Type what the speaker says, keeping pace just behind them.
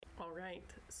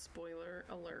right, spoiler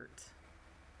alert.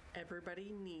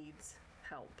 Everybody needs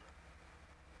help.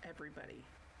 Everybody.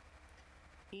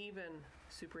 Even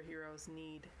superheroes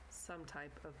need some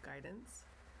type of guidance.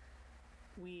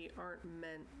 We aren't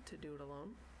meant to do it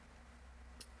alone.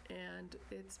 And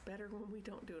it's better when we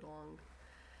don't do it alone.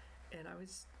 And I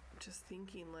was just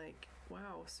thinking, like,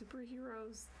 wow,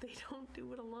 superheroes, they don't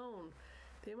do it alone.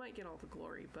 They might get all the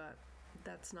glory, but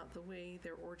that's not the way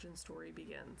their origin story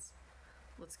begins.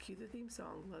 Let's cue the theme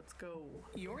song. Let's go.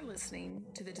 You're listening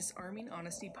to the Disarming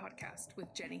Honesty podcast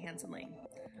with Jenny Hansen-Lang.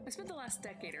 I spent the last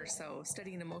decade or so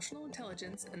studying emotional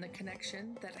intelligence and the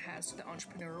connection that it has to the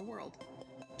entrepreneurial world.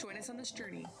 Join us on this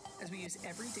journey as we use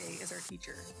every day as our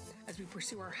teacher, as we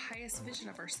pursue our highest vision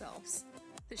of ourselves.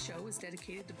 The show is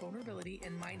dedicated to vulnerability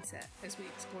and mindset as we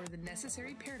explore the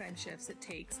necessary paradigm shifts it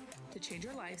takes to change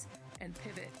our lives and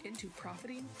pivot into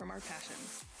profiting from our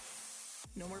passions.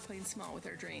 No more playing small with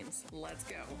our dreams. Let's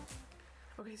go.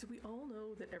 Okay, so we all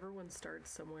know that everyone starts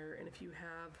somewhere, and if you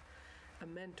have a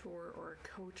mentor or a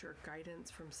coach or guidance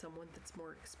from someone that's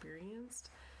more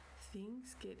experienced,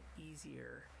 things get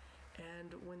easier.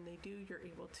 And when they do, you're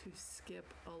able to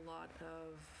skip a lot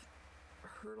of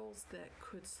hurdles that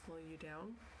could slow you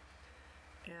down.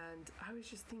 And I was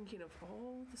just thinking of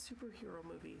all the superhero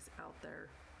movies out there.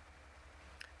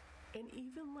 And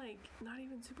even not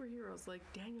even superheroes, like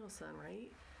Daniel-san, right?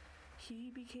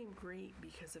 He became great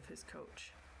because of his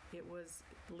coach. It was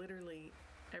literally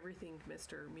everything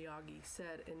Mr. Miyagi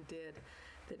said and did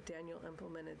that Daniel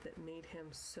implemented that made him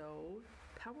so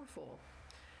powerful.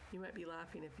 You might be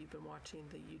laughing if you've been watching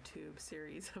the YouTube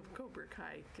series of Cobra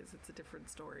Kai, because it's a different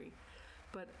story.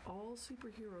 But all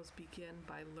superheroes begin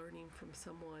by learning from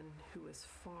someone who is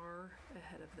far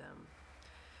ahead of them.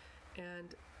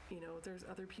 And there's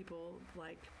other people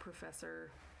like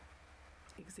Professor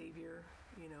Xavier,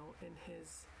 and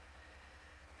his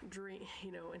dream,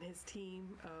 and his team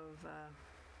of,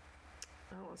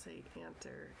 I don't want to say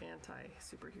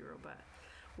anti-superhero, but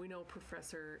we know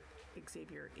Professor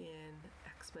Xavier in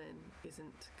X-Men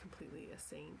isn't completely a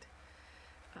saint.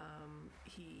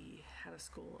 He had a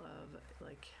school of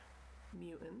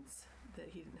mutants that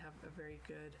he didn't have a very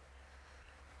good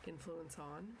influence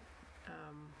on.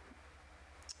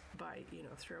 By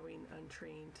throwing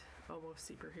untrained almost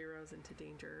superheroes into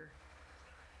danger,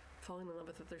 falling in love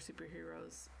with other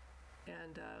superheroes.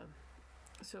 And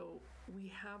so we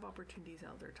have opportunities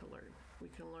out there to learn. We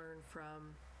can learn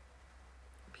from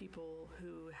people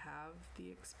who have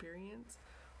the experience,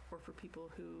 or for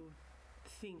people who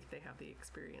think they have the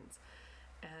experience.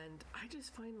 And I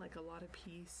just find a lot of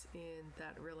peace in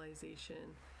that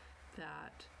realization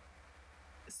that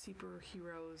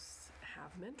superheroes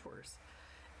have mentors.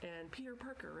 And Peter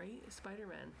Parker, right?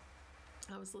 Spider-Man.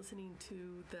 I was listening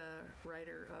to the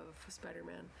writer of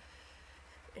Spider-Man,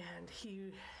 and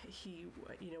he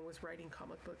was writing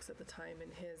comic books at the time,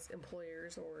 and his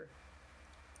employers, or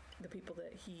the people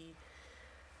that he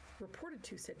reported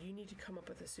to, said, you need to come up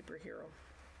with a superhero,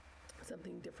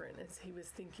 something different. As he was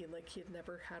thinking he had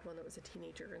never had one that was a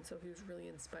teenager, and so he was really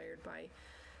inspired by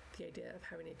the idea of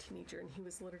having a teenager. And he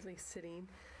was literally sitting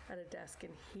at a desk,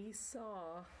 and he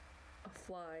saw a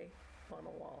fly on a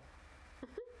wall.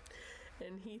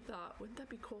 And he thought, wouldn't that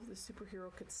be cool if the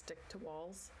superhero could stick to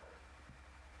walls?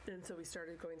 And so we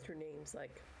started going through names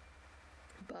like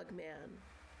Bugman,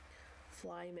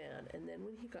 Flyman, and then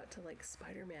when he got to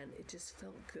Spider-Man, it just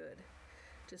felt good.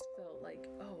 Just felt like,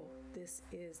 oh, this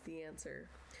is the answer.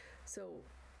 So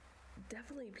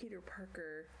definitely Peter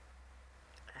Parker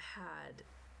had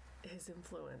his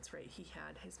influence, right? He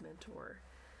had his mentor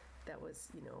that was,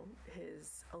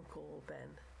 his Uncle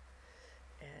Ben.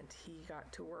 And he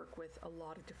got to work with a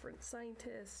lot of different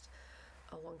scientists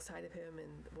alongside of him in,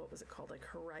 what was it called,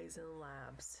 Horizon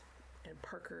Labs and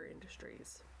Parker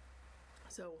Industries.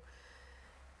 So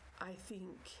I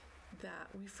think that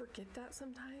we forget that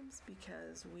sometimes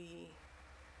because we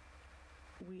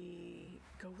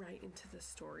go right into the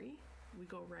story. We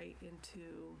go right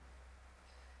into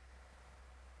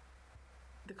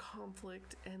the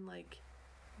conflict, and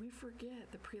we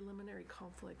forget the preliminary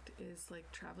conflict is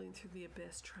traveling through the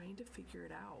abyss, trying to figure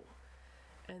it out,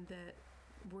 and that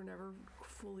we're never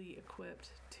fully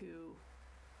equipped to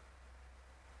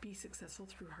be successful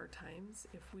through hard times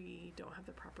if we don't have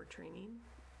the proper training.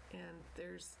 And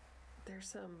there's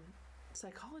some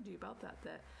psychology about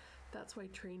that's why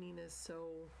training is so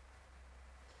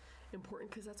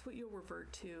important, because that's what you'll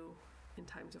revert to in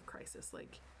times of crisis.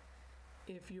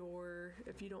 If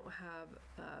you don't have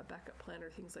a backup plan or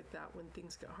things like that, when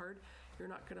things get hard, you're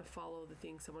not going to follow the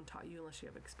things someone taught you unless you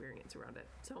have experience around it.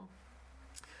 So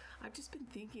I've just been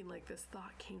thinking, like, this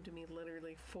thought came to me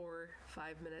literally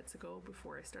 4-5 minutes ago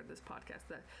before I started this podcast,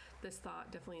 that this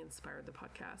thought definitely inspired the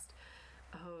podcast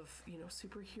of,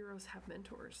 superheroes have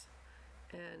mentors,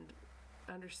 and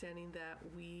understanding that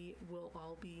we will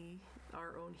all be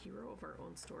our own hero of our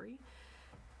own story.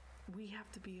 We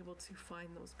have to be able to find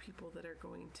those people that are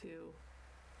going to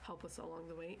help us along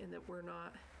the way, and that we're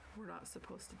not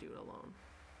supposed to do it alone.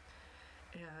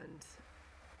 And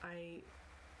I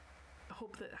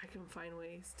hope that I can find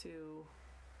ways to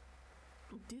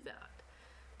do that,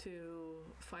 to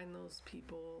find those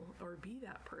people or be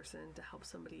that person to help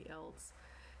somebody else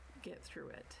get through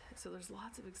it. So there's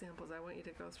lots of examples. I want you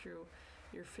to go through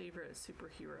your favorite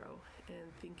superhero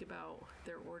and think about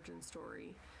their origin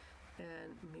story.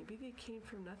 And maybe they came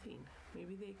from nothing.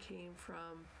 Maybe they came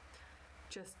from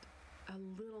just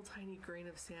a little tiny grain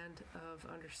of sand of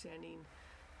understanding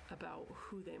about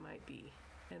who they might be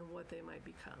and what they might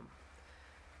become.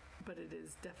 But it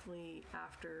is definitely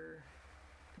after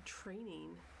training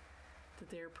that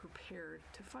they're prepared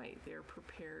to fight. They're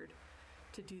prepared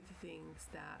to do the things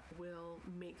that will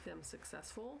make them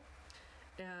successful.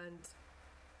 And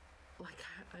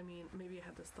maybe I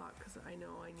had this thought because I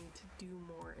know I need to do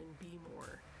more and be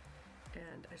more.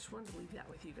 And I just wanted to leave that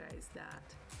with you guys, that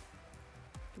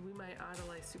we might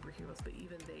idolize superheroes, but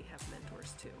even they have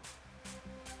mentors too.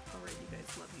 All right, you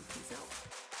guys, love you. Peace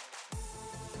out.